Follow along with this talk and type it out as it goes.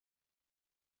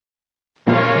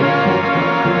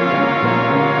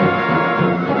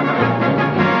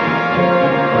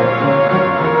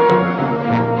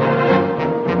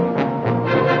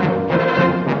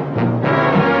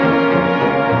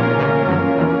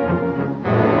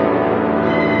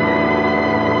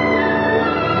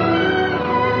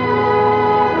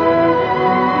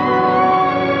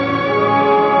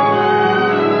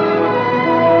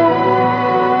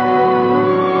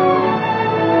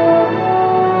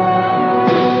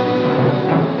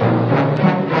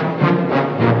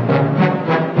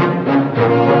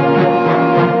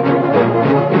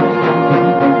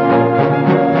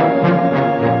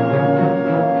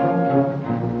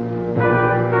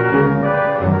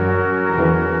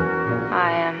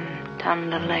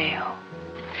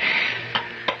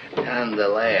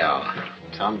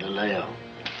Tondaleo.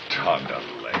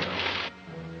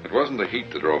 Tondaleo. It wasn't the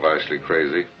heat that drove Ashley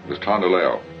crazy. It was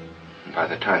Tondaleo. By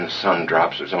the time the sun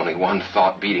drops, there's only one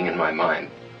thought beating in my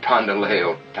mind.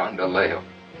 Tondaleo, Tondaleo.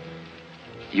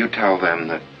 You tell them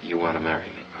that you want to marry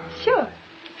me. Sure.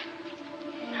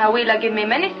 Hawila give me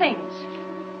many things.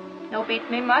 No beat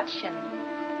me much, and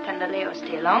Tondaleo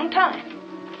stay a long time.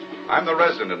 I'm the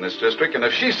resident in this district, and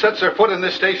if she sets her foot in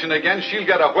this station again, she'll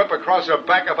get a whip across her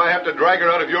back if I have to drag her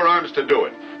out of your arms to do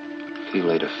it. If he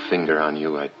laid a finger on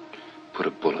you, I'd put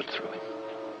a bullet through him.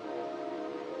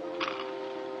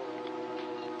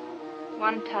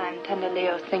 One time,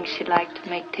 Tondaleo thinks she'd like to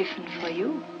make tiffin for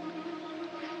you.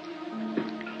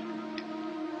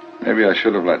 Maybe I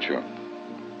should have let you.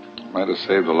 Might have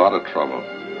saved a lot of trouble.